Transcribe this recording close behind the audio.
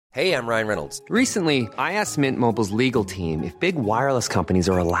Hey, I'm Ryan Reynolds. Recently, I asked Mint Mobile's legal team if big wireless companies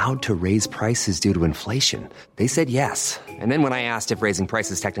are allowed to raise prices due to inflation. They said yes. And then when I asked if raising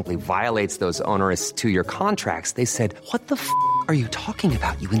prices technically violates those onerous two-year contracts, they said, "What the f*** are you talking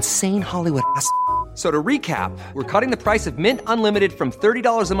about, you insane Hollywood ass?" So to recap, we're cutting the price of Mint Unlimited from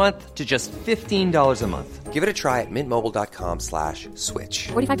 $30 a month to just $15 a month. Give it a try at mintmobile.com/switch.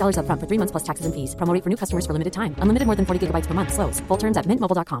 $45 up front for 3 months plus taxes and fees. Promo rate for new customers for limited time. Unlimited more than 40 gigabytes per month. Slows full terms at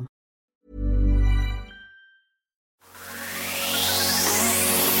mintmobile.com.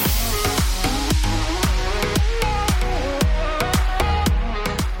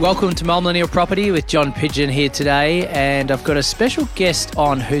 Welcome to Millennial Property with John Pidgeon here today, and I've got a special guest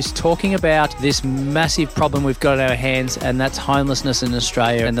on who's talking about this massive problem we've got on our hands, and that's homelessness in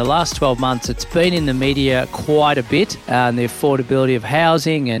Australia. In the last 12 months, it's been in the media quite a bit, and the affordability of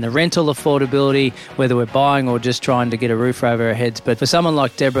housing and the rental affordability, whether we're buying or just trying to get a roof over our heads. But for someone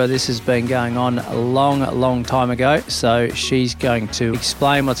like Deborah, this has been going on a long time ago, so she's going to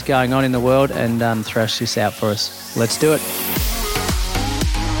explain what's going on in the world and thrash this out for us. Let's do it.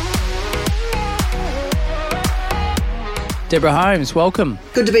 Deborah Holmes, welcome.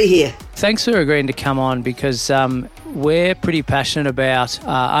 Good to be here. Thanks for agreeing to come on because we're pretty passionate about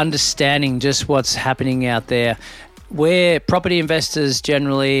understanding just what's happening out there. We're property investors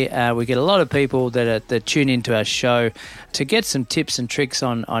generally. We get a lot of people that tune into our show to get some tips and tricks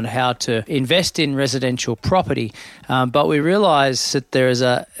on how to invest in residential property. But we realise that there is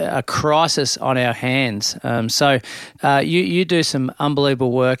a crisis on our hands. So you do some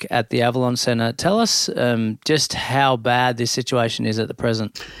unbelievable work at the Avalon Centre. Tell us just how bad this situation is at the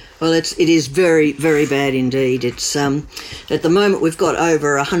present. Well, it is very, very bad indeed. It's at the moment we've got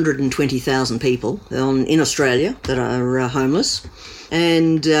over 120,000 people in Australia that are homeless,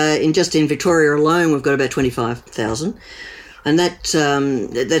 and in Victoria alone we've got about 25,000, and that's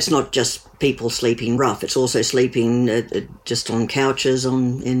not just people sleeping rough. It's also sleeping just on couches,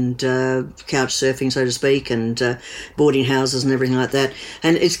 and couch surfing, so to speak, and boarding houses and everything like that.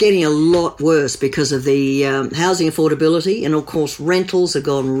 And it's getting a lot worse because of the housing affordability, and of course rentals have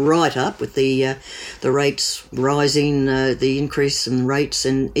gone right up with the rates rising, the increase in rates,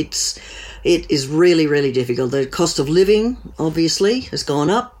 and it is really, really difficult. The cost of living obviously has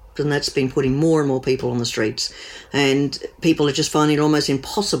gone up, and that's been putting more and more people on the streets, and people are just finding it almost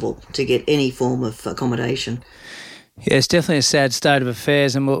impossible to get any form of accommodation. Yeah, it's definitely a sad state of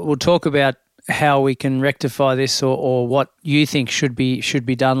affairs, and we'll talk about how we can rectify this or what you think should be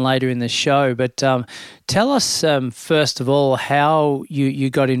done later in the show. But tell us, first of all, how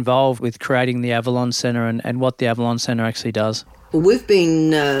you got involved with creating the Avalon Centre and what the Avalon Centre actually does. Well, we've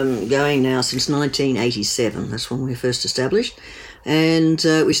been going now since 1987. That's when we first established. And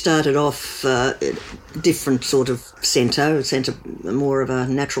we started off a different sort of centre, more of a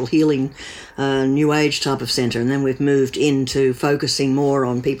natural healing, new age type of centre. And then we've moved into focusing more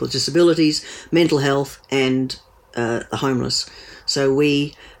on people with disabilities, mental health, and the homeless. So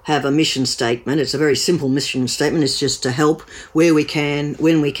we have a mission statement. It's a very simple mission statement. It's just to help where we can,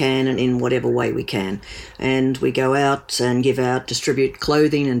 when we can, and in whatever way we can. And we go out and distribute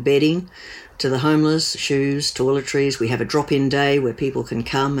clothing and bedding to the homeless, shoes, toiletries. We have a drop-in day where people can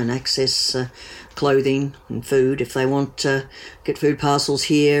come and access clothing and food if they want to get food parcels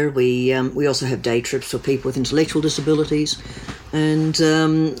here. We also have day trips for people with intellectual disabilities, and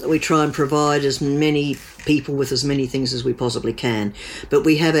we try and provide as many people with as many things as we possibly can. But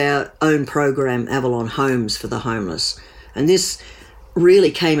we have our own program, Avalon Homes for the Homeless, and this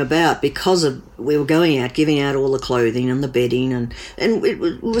really came about because we were going out, giving out all the clothing and the bedding, and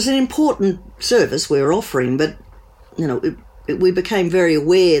it was an important service we were offering, but we became very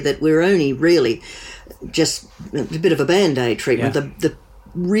aware that we were only really just a bit of a band-aid treatment. Yeah. The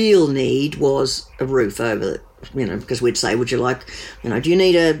real need was a roof over it. Because we'd say, would you like, do you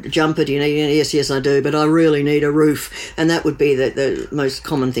need a jumper? Do you need, yes, I do, but I really need a roof. And that would be the most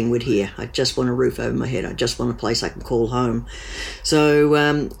common thing we'd hear. I just want a roof over my head. I just want a place I can call home.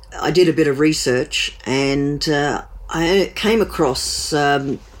 So I did a bit of research, and I came across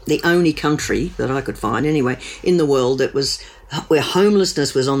the only country that I could find anyway in the world that was where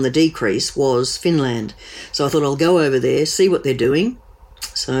homelessness was on the decrease was Finland. So I thought I'll go over there, see what they're doing.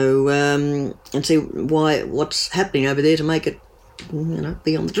 So, and see what's happening over there to make it,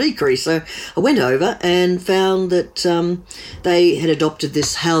 be on the decrease. So I went over and found that they had adopted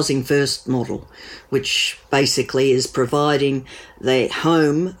this housing first model, which basically is providing the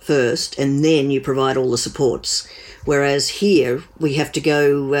home first and then you provide all the supports. Whereas here we have to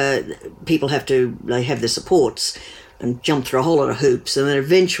go, they have the supports and jump through a whole lot of hoops, and then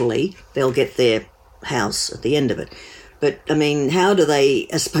eventually they'll get their house at the end of it. But, I mean, how do they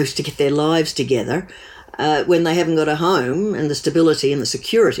are supposed to get their lives together when they haven't got a home and the stability and the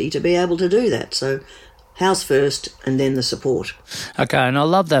security to be able to do that? So house first and then the support. Okay, and I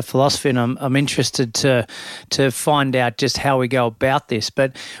love that philosophy, and I'm interested to find out just how we go about this.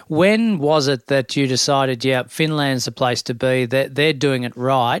 But when was it that you decided, yeah, Finland's the place to be, that they're doing it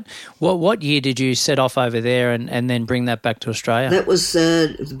right? What year did you set off over there and then bring that back to Australia? That was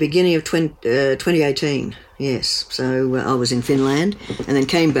the beginning of 2018, yes. So I was in Finland and then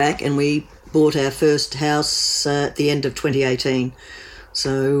came back and we bought our first house at the end of 2018.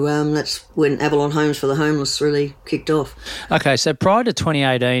 So that's when Avalon Homes for the Homeless really kicked off. Okay, so prior to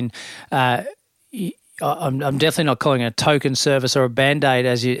 2018, I'm definitely not calling it a token service or a Band-Aid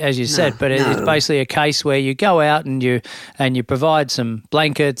as you said, but it's basically a case where you go out and you provide some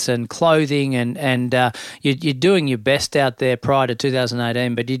blankets and clothing and you're doing your best out there prior to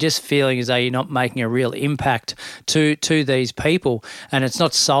 2018, but you're just feeling as though you're not making a real impact to these people, and it's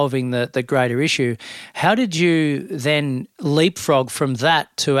not solving the greater issue. How did you then leapfrog from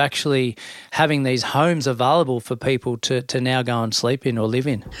that to actually having these homes available for people to now go and sleep in or live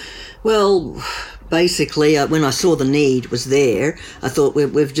in? Well, basically, when I saw the need was there, I thought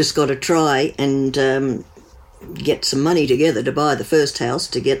we've just got to try and get some money together to buy the first house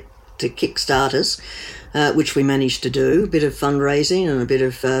to kickstart us, which we managed to do. A bit of fundraising and a bit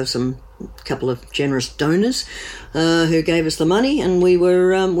of couple of generous donors who gave us the money, and we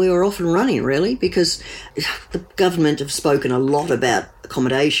were off and running really, because the government have spoken a lot about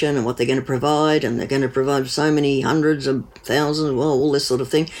accommodation and what they're going to provide, and they're going to provide so many hundreds of thousands, well, all this sort of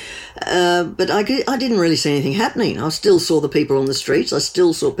thing. But I didn't really see anything happening. I still saw the people on the streets. I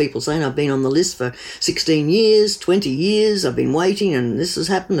still saw people saying, I've been on the list for 16 years, 20 years, I've been waiting, and this has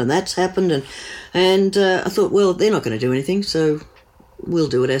happened and that's happened. And I thought, well, they're not going to do anything, so we'll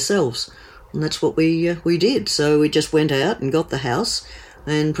do it ourselves. And that's what we did. So we just went out and got the house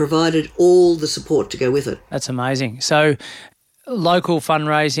and provided all the support to go with it. That's amazing. So local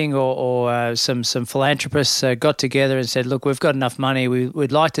fundraising or some philanthropists got together and said, look, we've got enough money.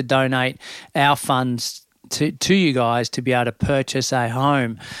 We'd like to donate our funds to you guys to be able to purchase a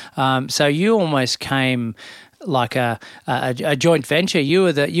home. So you almost came like a joint venture. You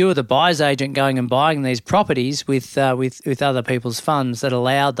were the buyer's agent going and buying these properties with other people's funds that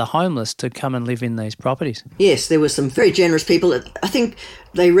allowed the homeless to come and live in these properties. Yes, there were some very generous people. I think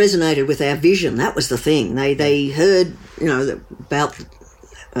they resonated with our vision. That was the thing. They heard,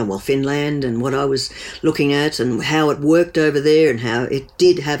 about Finland and what I was looking at and how it worked over there and how it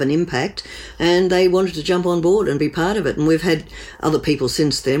did have an impact, and they wanted to jump on board and be part of it. And we've had other people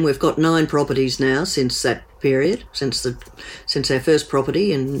since then. We've got 9 properties now since that period, since our first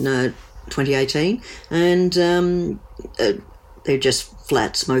property in 2018, and they're just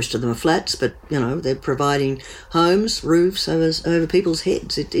flats. Most of them are flats, but they're providing homes, roofs over people's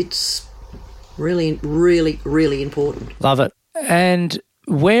heads. It's really, really, really important. Love it. And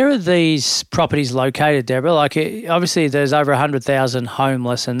where are these properties located, Deborah? Like, obviously, there's over 100,000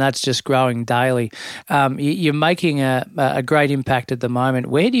 homeless, and that's just growing daily. You're making a great impact at the moment.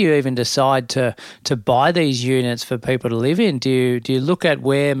 Where do you even decide to buy these units for people to live in? Do you look at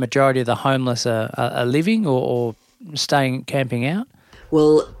where majority of the homeless are living or camping out?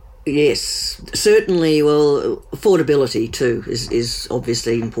 Well, yes, certainly. Well, affordability too is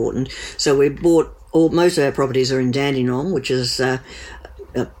obviously important. So we bought most of our properties are in Dandenong, which is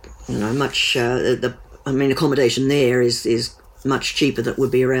much. Accommodation there is much cheaper than it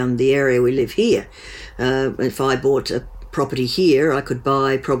would be around the area we live here. If I bought a property here, I could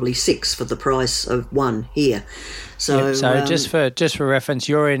buy probably 6 for the price of 1 here. So, just for reference,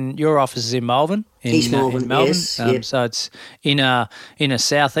 your office is in Melbourne, East Melbourne, in Melbourne. Yes. Yep. So it's in a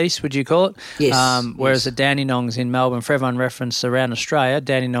southeast, would you call it? Yes. Whereas the Dandenong's in Melbourne. For everyone reference around Australia,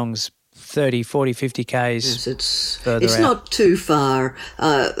 Dandenong's 30, 40, 50 Ks. Yes, it's out. not too far.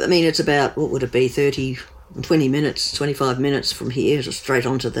 It's about, what would it be, 20 minutes, 25 minutes from here, straight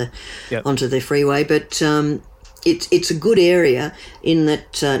onto the freeway. But it's a good area in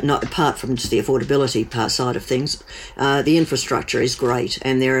that, not apart from just the affordability side of things, the infrastructure is great,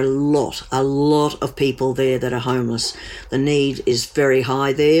 and there are a lot of people there that are homeless. The need is very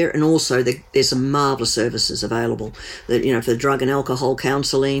high there, and also there's some marvellous services available. For the drug and alcohol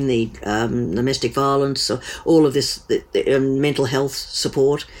counselling, the domestic violence, all of this, the mental health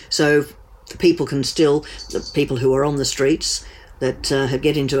support. So people who are on the streets that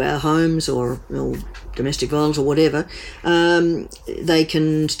get into our homes or domestic violence or whatever, they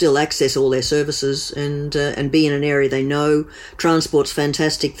can still access all their services and be in an area they know. Transport's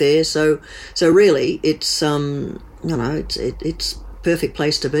fantastic there, so really it's it's perfect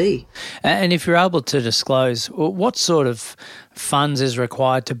place to be. And if you're able to disclose, what sort of funds is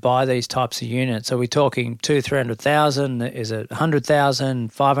required to buy these types of units? Are we talking 200,000, 300,000? Is it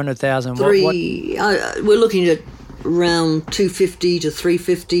 100,000, 500,000? We're looking at around 250 to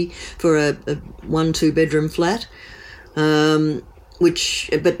 350 for a 1-2 bedroom flat.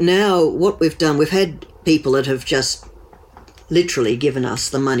 But now what we've done, we've had people that have just literally given us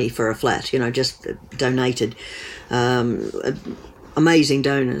the money for a flat, just donated. Amazing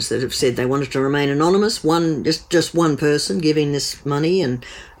donors that have said they wanted to remain anonymous. Just one person giving this money, and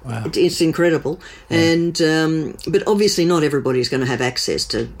wow. It's incredible. Yeah. And but obviously not everybody's going to have access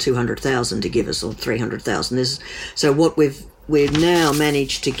to 200,000 to give us, or 300,000. So what we've now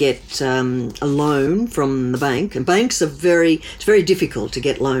managed to get a loan from the bank, and banks are it's very difficult to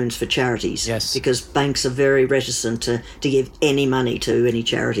get loans for charities. Yes. Because banks are very reticent to give any money to any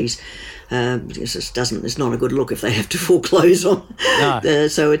charities. It's not a good look if they have to foreclose on. No.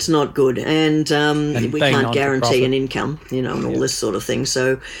 So it's not good, and we can't guarantee an income, and all this sort of thing.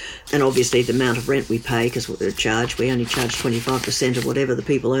 So, and obviously the amount of rent we pay, because we only charge 25% of whatever the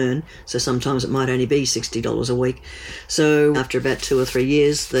people earn. So sometimes it might only be $60 a week. So after about 2 or 3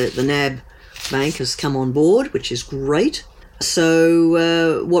 years, the NAB bank has come on board, which is great.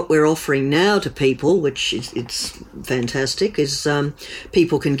 So what we're offering now to people, which it's fantastic, is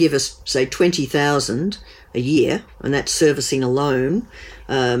people can give us, say, $20,000 a year, and that's servicing a loan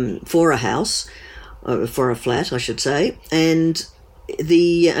for a house, for a flat, I should say, and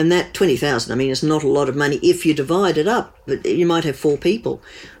that $20,000. It's not a lot of money if you divide it up, but you might have 4 people,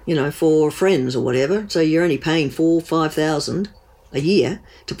 4 friends or whatever, so you're only paying $4,000-5,000 a year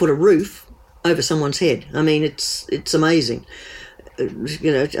to put a roof over someone's head. It's amazing.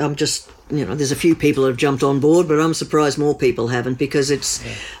 I'm just, there's a few people that have jumped on board, but I'm surprised more people haven't, because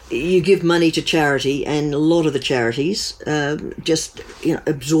you give money to charity, and a lot of the charities just,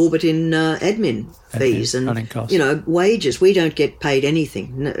 absorb it in admin fees and, wages. We don't get paid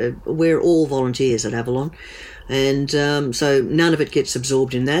anything. We're all volunteers at Avalon. And so none of it gets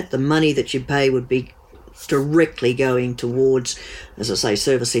absorbed in that. The money that you pay would be directly going towards, as I say,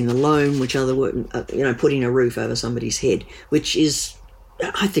 servicing the loan, which putting a roof over somebody's head, which is,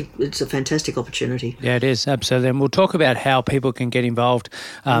 I think it's a fantastic opportunity. Yeah, it is, absolutely. And we'll talk about how people can get involved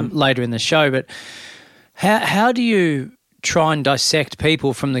later in the show. But how do you try and dissect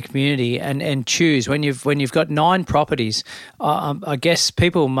people from the community and choose when you've got 9 properties? I guess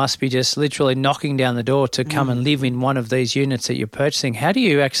people must be just literally knocking down the door to come and live in one of these units that you're purchasing. How do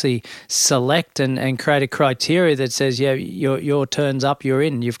you actually select and create a criteria that says, your turn's up, you're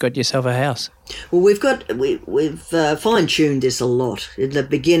in, you've got yourself a house? Well, we've fine-tuned this a lot. In the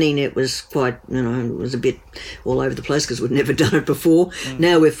beginning, it was quite, it was a bit all over the place because we'd never done it before.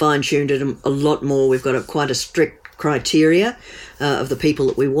 Now we've fine-tuned it a lot more. We've got quite a strict criteria of the people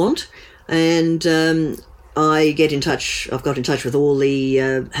that we want, and I've got in touch with all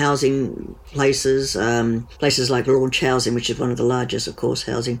the housing places like Launch Housing, which is one of the largest, of course,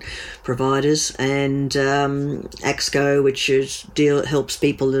 housing providers, and AXCO, which helps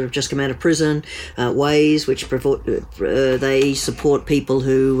people that have just come out of prison, Ways, which they support people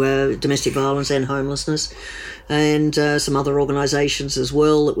who domestic violence and homelessness, and some other organisations as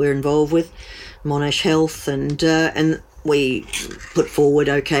well that we're involved with, Monash Health, and we put forward,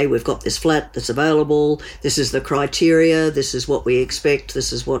 okay, we've got this flat that's available, this is the criteria, this is what we expect,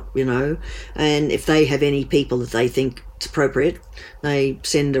 this is what, and if they have any people that they think it's appropriate, they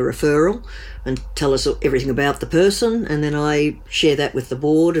send a referral and tell us everything about the person, and then I share that with the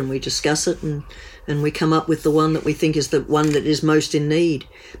board and we discuss it, and we come up with the one that we think is the one that is most in need.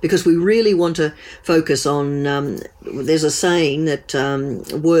 Because we really want to focus on, there's a saying that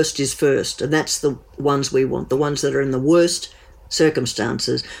worst is first, and that's the ones we want. The ones that are in the worst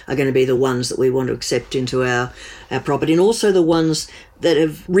circumstances are going to be the ones that we want to accept into our property, and also the ones that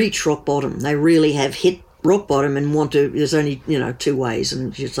have reached rock bottom. They really have hit rock bottom and there's only, 2 ways,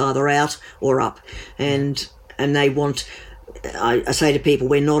 and it's either out or up. And they want, I say to people,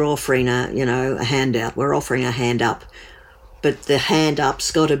 we're not offering a handout, we're offering a hand up. But the hand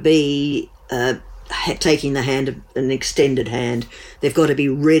up's got to be taking the hand of an extended hand. They've got to be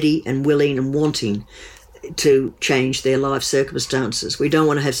ready and willing and wanting to change their life circumstances. We don't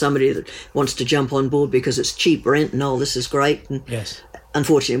want to have somebody that wants to jump on board because it's cheap rent and, this is great. And yes.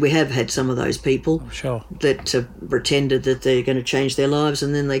 Unfortunately, we have had some of those people that pretended that they're going to change their lives,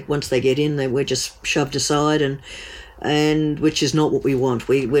 and then once they get in, we're just shoved aside, and which is not what we want.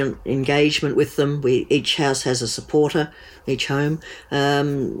 We want engagement with them. Each house has a supporter, each home,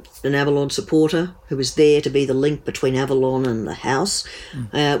 an Avalon supporter who is there to be the link between Avalon and the house.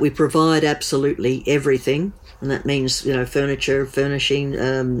 We provide absolutely everything And that means, furniture, furnishing,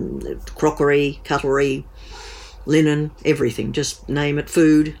 crockery, cutlery, linen, everything. Just name it,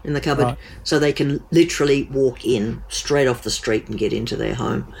 food in the cupboard. Right. So they can literally walk in straight off the street and get into their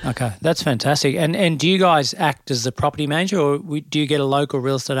home. Okay, that's fantastic. And do you guys act as the property manager, or do you get a local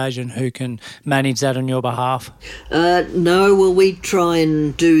real estate agent who can manage that on your behalf? No, well, we try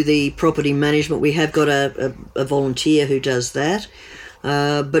and do the property management. We have got a volunteer who does that.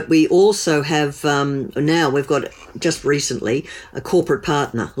 But we also have, now we've got just recently a corporate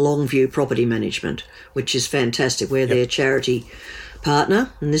partner, Longview Property Management, which is fantastic. We're their charity partner,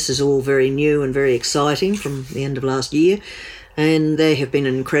 and this is all very new and very exciting from the end of last year. And they have been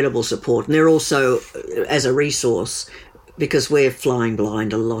an incredible support. And they're also, as a resource, because we're flying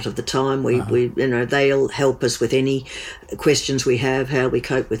blind a lot of the time, they'll help us with any questions we have, how we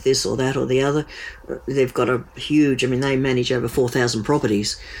cope with this or that or the other. They've got a huge, they manage over 4,000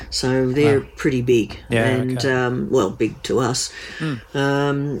 properties, so they're pretty big, big to us.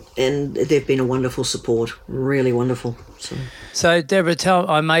 And they've been a wonderful support, really wonderful. So Deborah,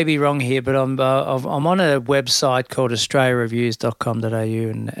 I may be wrong here, but I'm on a website called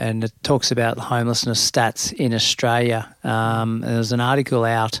australiareviews.com.au, and it talks about homelessness stats in Australia. There's an article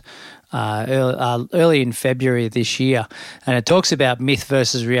out early in February this year, and it talks about myth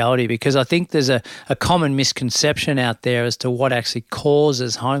versus reality, because I think there's a common misconception out there as to what actually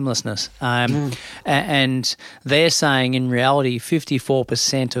causes homelessness. And they're saying in reality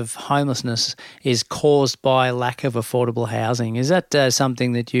 54% of homelessness is caused by lack of affordable housing. Is that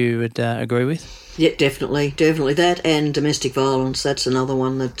something that you would agree with? Yeah, definitely. That and domestic violence, that's another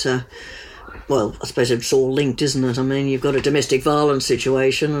one that... I suppose it's all linked, isn't it? You've got a domestic violence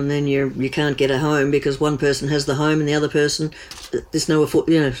situation, and then you can't get a home because one person has the home and the other person, there's no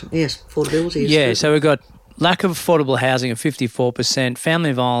affordability. Yeah, so we've got lack of affordable housing at 54%,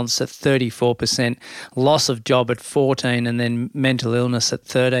 family violence at 34%, loss of job at 14%, and then mental illness at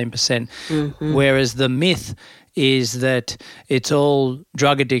 13%. Mm-hmm. Whereas the myth is that it's all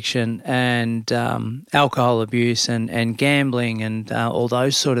drug addiction and alcohol abuse and gambling and all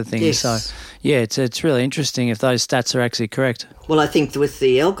those sort of things. Yes. So, yeah, it's really interesting if those stats are actually correct. Well, I think with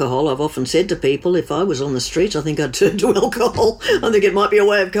the alcohol, I've often said to people, if I was on the streets, I think I'd turn to alcohol. I think it might be a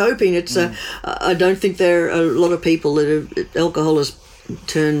way of coping. I don't think there are a lot of people that alcohol has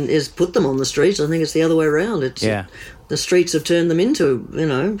put them on the streets. I think it's the other way around. The streets have turned them into,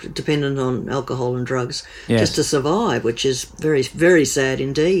 dependent on alcohol and drugs just to survive, which is very, very sad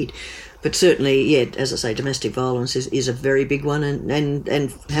indeed. But certainly, as I say, domestic violence is a very big one,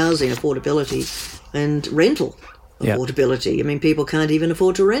 and housing affordability and rental affordability. People can't even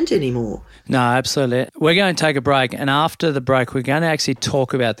afford to rent anymore. No, absolutely. We're going to take a break, and after the break, we're going to actually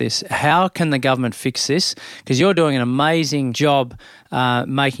talk about this. How can the government fix this? Because you're doing an amazing job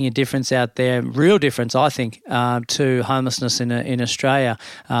making a difference out there, real difference, I think, to homelessness in Australia.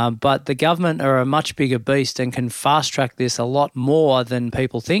 But the government are a much bigger beast and can fast-track this a lot more than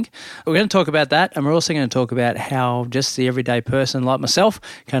people think. We're going to talk about that, and we're also going to talk about how just the everyday person like myself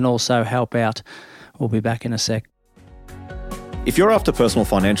can also help out. We'll be back in a sec. If you're after personal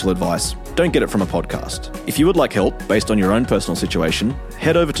financial advice, don't get it from a podcast. If you would like help based on your own personal situation,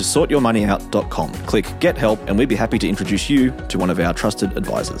 head over to sortyourmoneyout.com. Click Get Help, and we'd be happy to introduce you to one of our trusted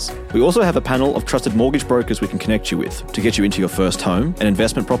advisors. We also have a panel of trusted mortgage brokers we can connect you with to get you into your first home, an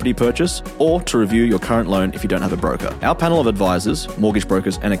investment property purchase, or to review your current loan if you don't have a broker. Our panel of advisors, mortgage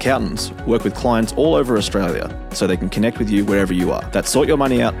brokers, and accountants work with clients all over Australia so they can connect with you wherever you are. That's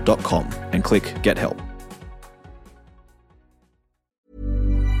sortyourmoneyout.com and click Get Help.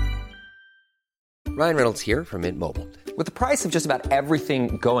 Ryan Reynolds here from Mint Mobile. With the price of just about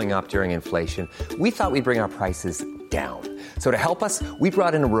everything going up during inflation, we thought we'd bring our prices down. So to help us, we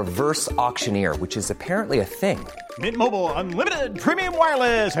brought in a reverse auctioneer, which is apparently a thing. Mint Mobile Unlimited Premium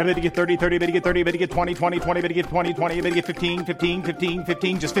Wireless. How to get 30, 30, bit to get 30, bit to get 20, 20, 20, bit to get 20, 20, bit to get 15, 15, 15,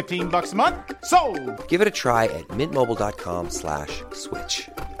 15, just $15 a month? Sold! Give it a try at mintmobile.com/switch.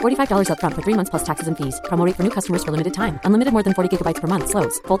 $45 up front for 3 months plus taxes and fees. Promo rate for new customers for limited time. Unlimited more than 40 gigabytes per month.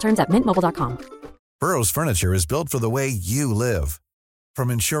 Slows full terms at mintmobile.com. Burrow's furniture is built for the way you live.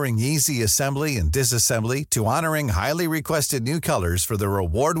 From ensuring easy assembly and disassembly to honoring highly requested new colors for their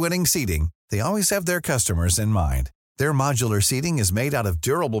award-winning seating, they always have their customers in mind. Their modular seating is made out of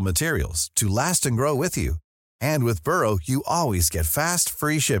durable materials to last and grow with you. And with Burrow, you always get fast,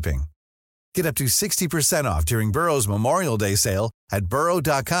 free shipping. Get up to 60% off during Burrow's Memorial Day sale at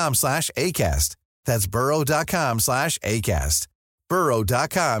burrow.com/ACAST. That's burrow.com/ACAST.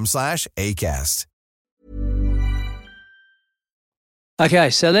 burrow.com/ACAST.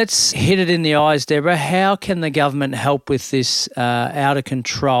 Okay, so let's hit it in the eyes, Deborah. How can the government help with this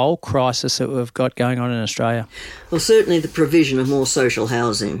out-of-control crisis that we've got going on in Australia? Well, certainly the provision of more social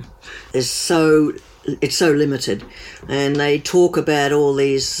housing is it's so limited, and they talk about all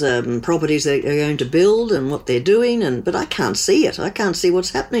these properties that they're going to build and what they're doing, but I can't see it. I can't see what's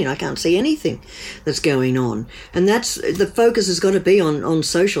happening. I can't see anything that's going on, and that's the focus has got to be on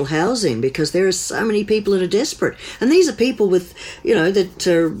social housing, because there are so many people that are desperate, and these are people with that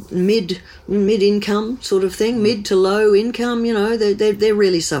are mid income sort of thing, mid to low income. They're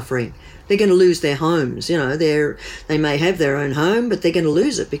really suffering. They're going to lose their homes. They may have their own home, but they're going to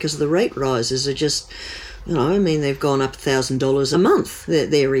lose it because the rate rises are just, they've gone up $1,000 a month.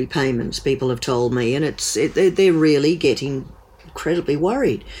 Their repayments, people have told me, and they're really getting incredibly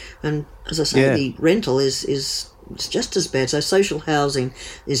worried. And as I say, the rental is it's just as bad. So social housing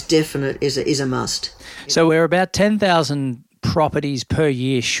is a must. So we're about 10,000 properties per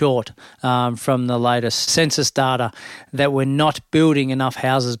year short from the latest census data that we're not building enough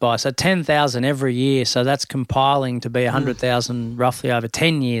houses by. So 10,000 every year. So that's compiling to be 100,000 roughly over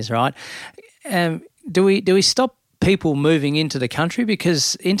 10 years, right? Do we stop people moving into the country,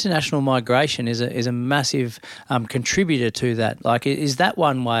 because international migration is a massive contributor to that? Like, is that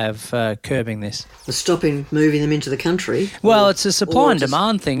one way of curbing this? Stopping moving them into the country? Well, it's a supply and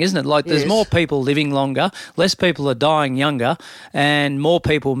demand thing, isn't it? Like, there's more people living longer, less people are dying younger, and more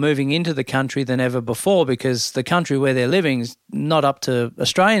people moving into the country than ever before, because the country where they're living is not up to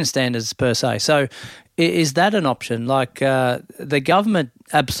Australian standards per se. So is that an option? Like, the government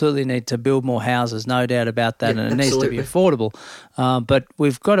absolutely need to build more houses, no doubt about that, and it needs to be affordable. But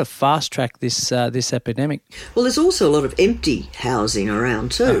we've got to fast track this epidemic. Well, there's also a lot of empty housing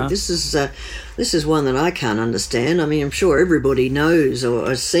around too. This is one that I can't understand. I mean, I'm sure everybody knows or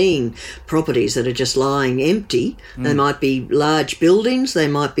has seen properties that are just lying empty. They might be large buildings. They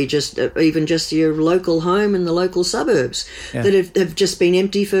might be just even just your local home in the local suburbs that have just been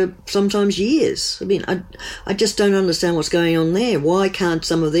empty for sometimes years. I mean, I just don't understand what's going on there. Why can't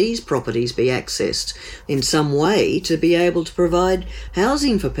some of these properties be accessed in some way to be able to provide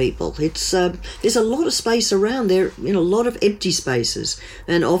housing for people? There's a lot of space around there, a lot of empty spaces,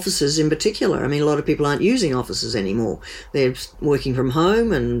 and offices in particular. I mean, a lot of people aren't using offices anymore. They're working from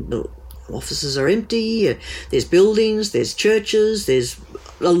home, and the offices are empty. There's buildings, there's churches, there's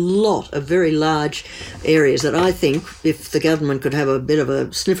a lot of very large areas that I think if the government could have a bit of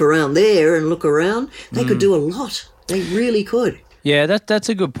a sniff around there and look around, they could do a lot. They really could. Yeah, that's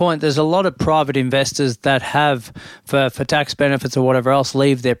a good point. There's a lot of private investors that have, for tax benefits or whatever else,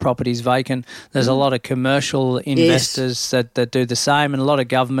 leave their properties vacant. There's a lot of commercial investors that do the same, and a lot of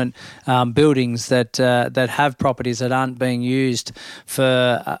government buildings that have properties that aren't being used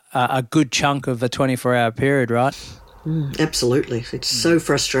for a good chunk of a 24-hour period, right? Absolutely. It's so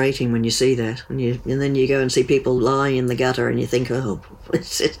frustrating when you see that, and then you go and see people lying in the gutter, and you think,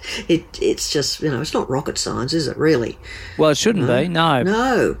 it's just, it's not rocket science, is it, really? Well, it shouldn't be, no.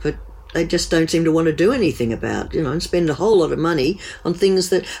 No, but they just don't seem to want to do anything about, and spend a whole lot of money on things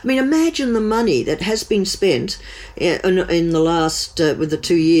that, I mean, imagine the money that has been spent in the last, with the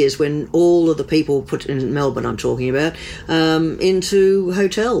 2 years when all of the people put in Melbourne, I'm talking about, into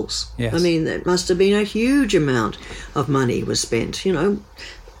hotels. Yes. I mean, that must have been a huge amount of money was spent,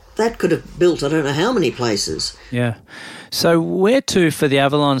 That could have built I don't know how many places. Yeah. So where to for the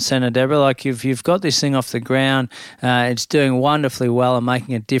Avalon Centre, Deborah? Like, you've got this thing off the ground. It's doing wonderfully well and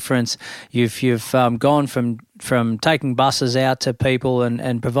making a difference. You've gone from taking buses out to people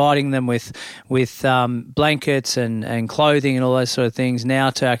and providing them with blankets and clothing and all those sort of things, now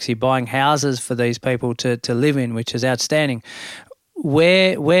to actually buying houses for these people to live in, which is outstanding.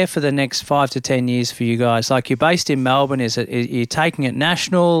 Where for the next 5 to 10 years for you guys? Like, you're based in Melbourne. You're taking it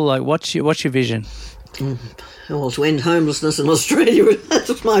national? Like, what's your vision? Well, to end homelessness in Australia,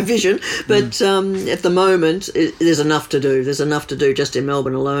 that's my vision. But at the moment, there's enough to do. There's enough to do just in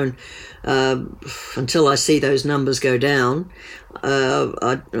Melbourne alone. Until I see those numbers go down,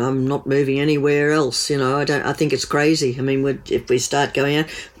 I'm not moving anywhere else. I think it's crazy. I mean, if we start going out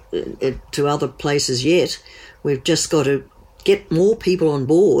to other places yet, we've just got to get more people on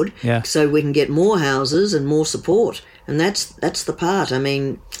board, so we can get more houses and more support. And that's the part. I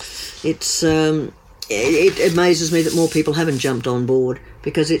mean, it's it amazes me that more people haven't jumped on board,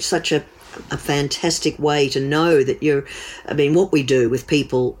 because it's such a a fantastic way to know that what we do with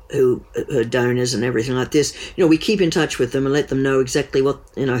people who are donors and everything like this, we keep in touch with them and let them know exactly what,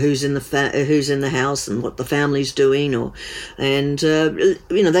 who's in the house and what the family's doing, and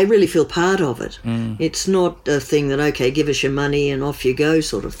they really feel part of it. It's not a thing that, okay, give us your money and off you go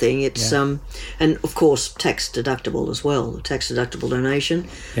sort of thing. It's and of course tax deductible as well, tax deductible donation,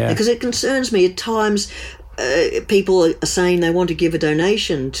 because it concerns me at times. People are saying they want to give a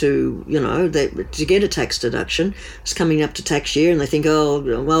donation to get a tax deduction. It's coming up to tax year, and they think,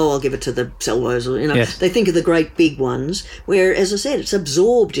 I'll give it to the Salvos, or they think of the great big ones. Where, as I said, it's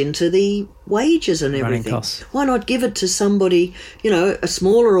absorbed into the wages and everything. Why not give it to somebody, a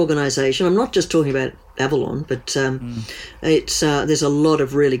smaller organisation? I'm not just talking about Avalon, but it's there's a lot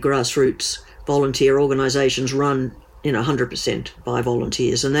of really grassroots volunteer organisations run 100% by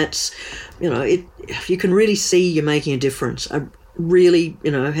volunteers, and that's, you can really see you're making a difference, a really,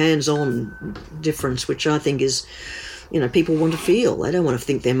 hands-on difference, which I think is, people want to feel. They don't want to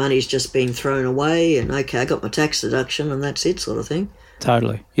think their money's just being thrown away and, okay, I got my tax deduction and that's it sort of thing.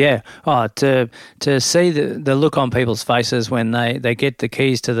 Totally, yeah. Oh, to see the look on people's faces when they get the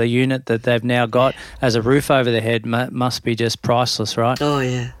keys to the unit that they've now got as a roof over their head must be just priceless, right? Oh,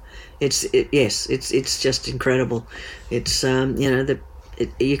 yeah. It's just incredible. It's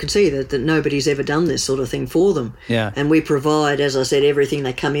you can see that nobody's ever done this sort of thing for them. Yeah. And we provide, as I said, everything.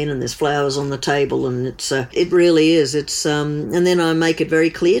 They come in and there's flowers on the table, and it really is. It's and then I make it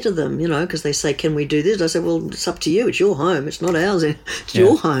very clear to them, because they say, "Can we do this?" I say, "Well, it's up to you. It's your home. It's not ours. It's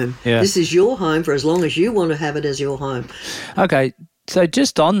your home. Yeah. This is your home for as long as you want to have it as your home." Okay. So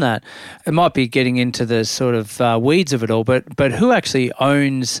just on that, it might be getting into the sort of weeds of it all, but who actually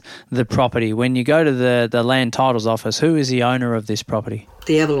owns the property? When you go to the Land Titles Office, who is the owner of this property?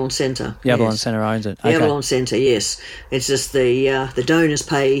 The Avalon Centre. The Avalon Centre owns it. The Avalon Centre, yes. It's just the donors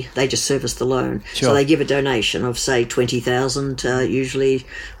pay, they just service the loan. Sure. So they give a donation of, say, $20,000. Usually,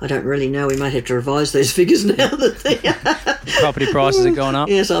 I don't really know, we might have to revise those figures now. Property prices are going up?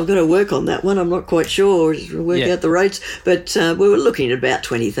 Yes, I've got to work on that one. I'm not quite sure, work out the rates. But we were looking at about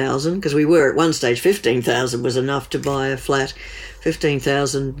 $20,000, because we were at one stage, $15,000 was enough to buy a flat,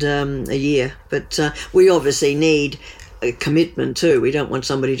 $15,000 a year. But we obviously need a commitment too. We don't want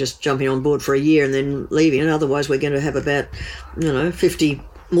somebody just jumping on board for a year and then leaving. Otherwise, we're going to have about 50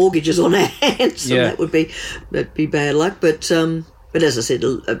 mortgages on our hands. So that'd be bad luck. But as I said,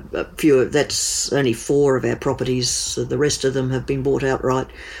 a few. That's only 4 of our properties. So the rest of them have been bought outright,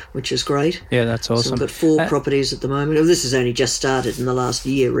 which is great. Yeah, that's awesome. So we've got 4 properties at the moment. This has only just started in the last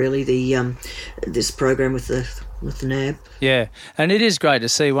year, really. This program with the NAB. Yeah, and it is great to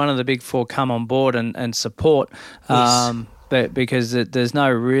see one of the big 4 come on board and support, but because there's no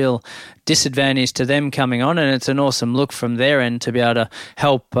real disadvantage to them coming on, and it's an awesome look from their end to be able to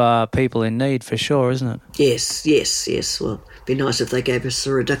help people in need for sure, isn't it? Yes. Well, it'd be nice if they gave us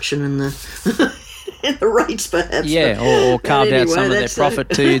a reduction in the in the rates, perhaps. Yeah, or carved out some of their profit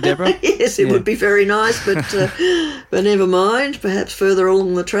to you, Deborah. Yes, it would be very nice, but never mind. Perhaps further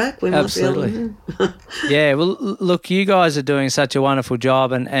along the track we might be able to. Yeah, well, look, you guys are doing such a wonderful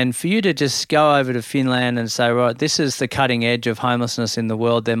job, and for you to just go over to Finland and say, right, this is the cutting edge of homelessness in the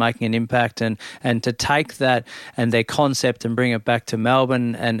world, they're making an impact, and to take that and their concept and bring it back to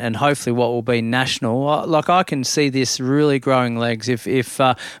Melbourne and hopefully what will be national. Like, I can see this really growing legs if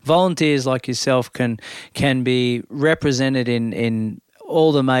volunteers like yourself can be represented in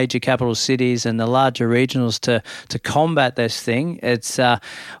all the major capital cities and the larger regionals to combat this thing. It's a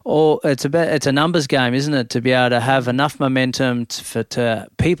numbers game, isn't it? To be able to have enough momentum to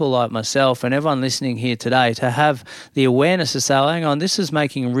people like myself and everyone listening here today to have the awareness to say, hang on, this is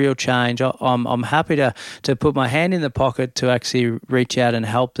making real change. I'm happy to put my hand in the pocket to actually reach out and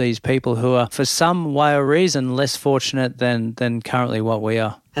help these people who are, for some way or reason, less fortunate than currently what we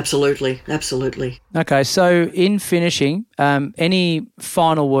are. Absolutely. Okay, so in finishing, any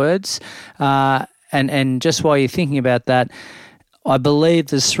final words? And just while you're thinking about that, I believe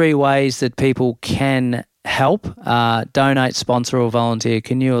there's 3 ways that people can help: donate, sponsor, or volunteer.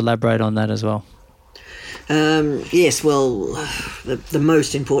 Can you elaborate on that as well? Yes, well, the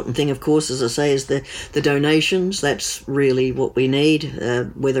most important thing, of course, as I say, is the donations. That's really what we need,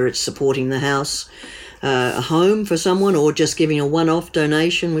 whether it's supporting the house, a home for someone, or just giving a one-off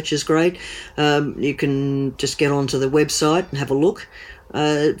donation, which is great. You can just get onto the website and have a look.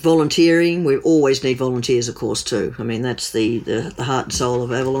 Volunteering, we always need volunteers, of course, too. I mean, that's the heart and soul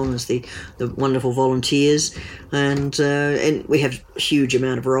of Avalon is the wonderful volunteers, and we have a huge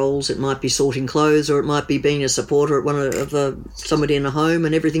amount of roles. It might be sorting clothes, or it might be being a supporter at one of somebody in a home,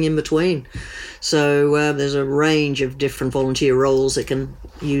 and everything in between. So there's a range of different volunteer roles that can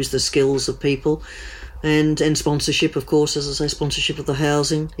use the skills of people. And sponsorship, of course, as I say, sponsorship of the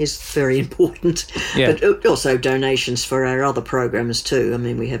housing is very important. Yeah. But also donations for our other programs too. I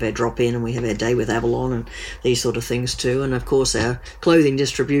mean, we have our drop-in and we have our Day with Avalon and these sort of things too. And of course, our clothing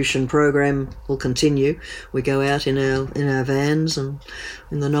distribution program will continue. We go out in our vans and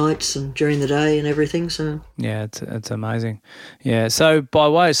in the nights and during the day and everything. So yeah, it's amazing. Yeah. So by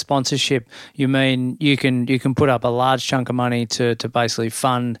way of sponsorship, you mean you can put up a large chunk of money to basically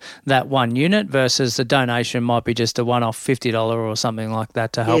fund that one unit versus the donation might be just a one-off $50 or something like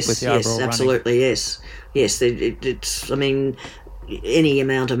that to help with the overall running. Absolutely, yes. It's, I mean, any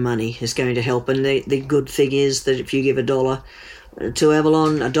amount of money is going to help. And the good thing is that if you give $1 to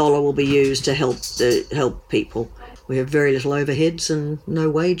Avalon, $1 will be used to help people. We have very little overheads and no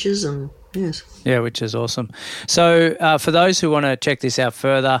wages, and yes. Yeah, which is awesome. So for those who want to check this out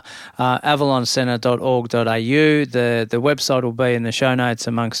further, avaloncentre.org.au, the website will be in the show notes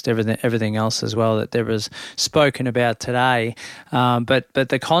amongst everything else as well that Deborah's spoken about today. But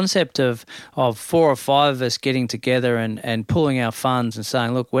the concept of 4 or 5 of us getting together and pulling our funds and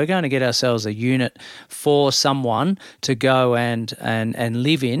saying, look, we're going to get ourselves a unit for someone to go and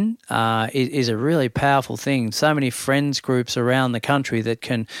live in is a really powerful thing. So many friends groups around the country that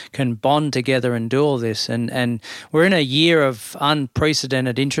can bond together and do all this, and we're in a year of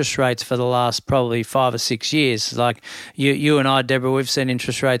unprecedented interest rates for the last probably 5 or 6 years. Like you and I, Deborah, we've seen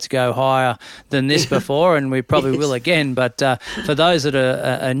interest rates go higher than this before, and we probably will again. But for those that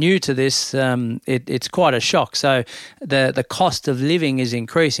are new to this, it's quite a shock. So the cost of living is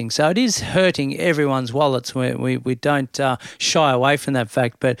increasing. So it is hurting everyone's wallets. We don't shy away from that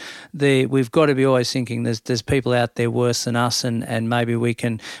fact, but we've got to be always thinking there's people out there worse than us, and maybe we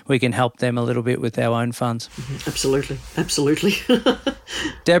can help them a little bit with our own funds. Absolutely.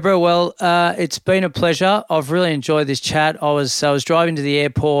 Deborah, well, it's been a pleasure. I've really enjoyed this chat. I was driving to the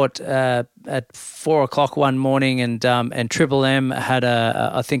airport at 4 o'clock one morning, and Triple M had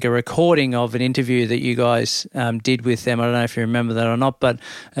I think a recording of an interview that you guys did with them. I don't know if you remember that or not, but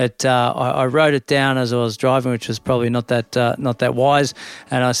I wrote it down as I was driving, which was probably not that wise.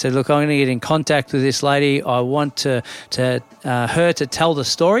 And I said, look, I'm going to get in contact with this lady. I want her to tell the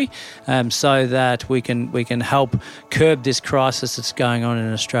story, so that we can help curb this crisis that's going on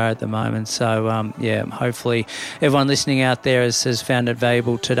in Australia at the moment. So hopefully everyone listening out there has found it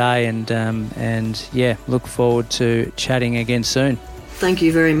valuable today, and look forward to chatting again soon. Thank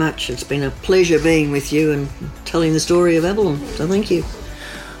you very much. It's been a pleasure being with you and telling the story of Avalon. So thank you.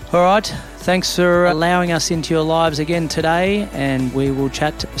 All right. Thanks for allowing us into your lives again today, and we will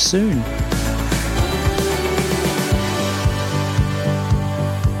chat soon.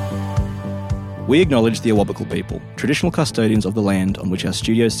 We acknowledge the Awabakal people, traditional custodians of the land on which our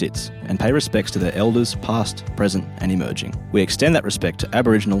studio sits, and pay respects to their elders past, present and emerging. We extend that respect to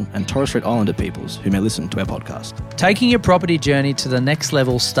Aboriginal and Torres Strait Islander peoples who may listen to our podcast. Taking your property journey to the next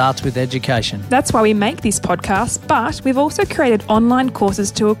level starts with education. That's why we make this podcast, but we've also created online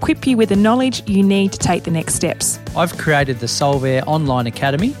courses to equip you with the knowledge you need to take the next steps. I've created the Solvair Online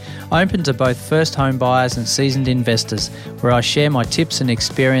Academy, open to both first home buyers and seasoned investors, where I share my tips and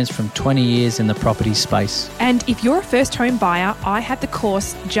experience from 20 years in the property space. And if you're a first home buyer, I have the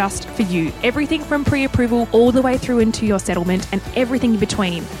course just for you. Everything from pre-approval all the way through into your settlement and everything in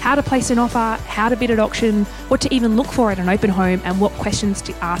between. How to place an offer, how to bid at auction, what to even look for at an open home, and what questions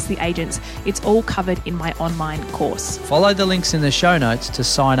to ask the agents. It's all covered in my online course. Follow the links in the show notes to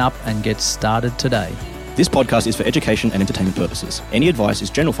sign up and get started today. This podcast is for education and entertainment purposes. Any advice is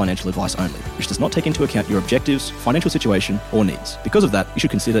general financial advice only, which does not take into account your objectives, financial situation, or needs. Because of that, you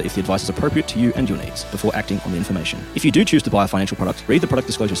should consider if the advice is appropriate to you and your needs before acting on the information. If you do choose to buy a financial product, read the product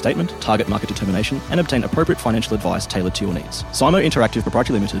disclosure statement, target market determination, and obtain appropriate financial advice tailored to your needs. Simo Interactive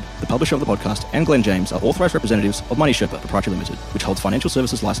Proprietary Limited, the publisher of the podcast, and Glenn James are authorised representatives of Money Sherpa Proprietary Limited, which holds financial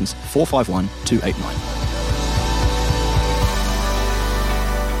services license 451289.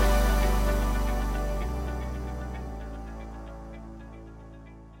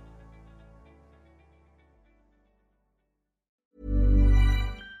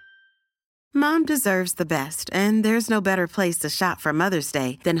 Mom deserves the best, and there's no better place to shop for Mother's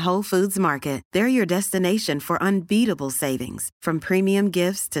Day than Whole Foods Market. They're your destination for unbeatable savings, from premium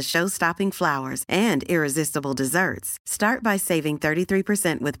gifts to show-stopping flowers and irresistible desserts. Start by saving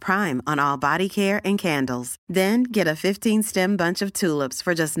 33% with Prime on all body care and candles. Then get a 15-stem bunch of tulips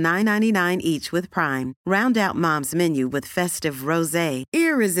for just $9.99 each with Prime. Round out Mom's menu with festive rosé,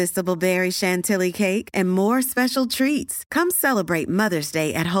 irresistible berry chantilly cake, and more special treats. Come celebrate Mother's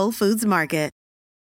Day at Whole Foods Market.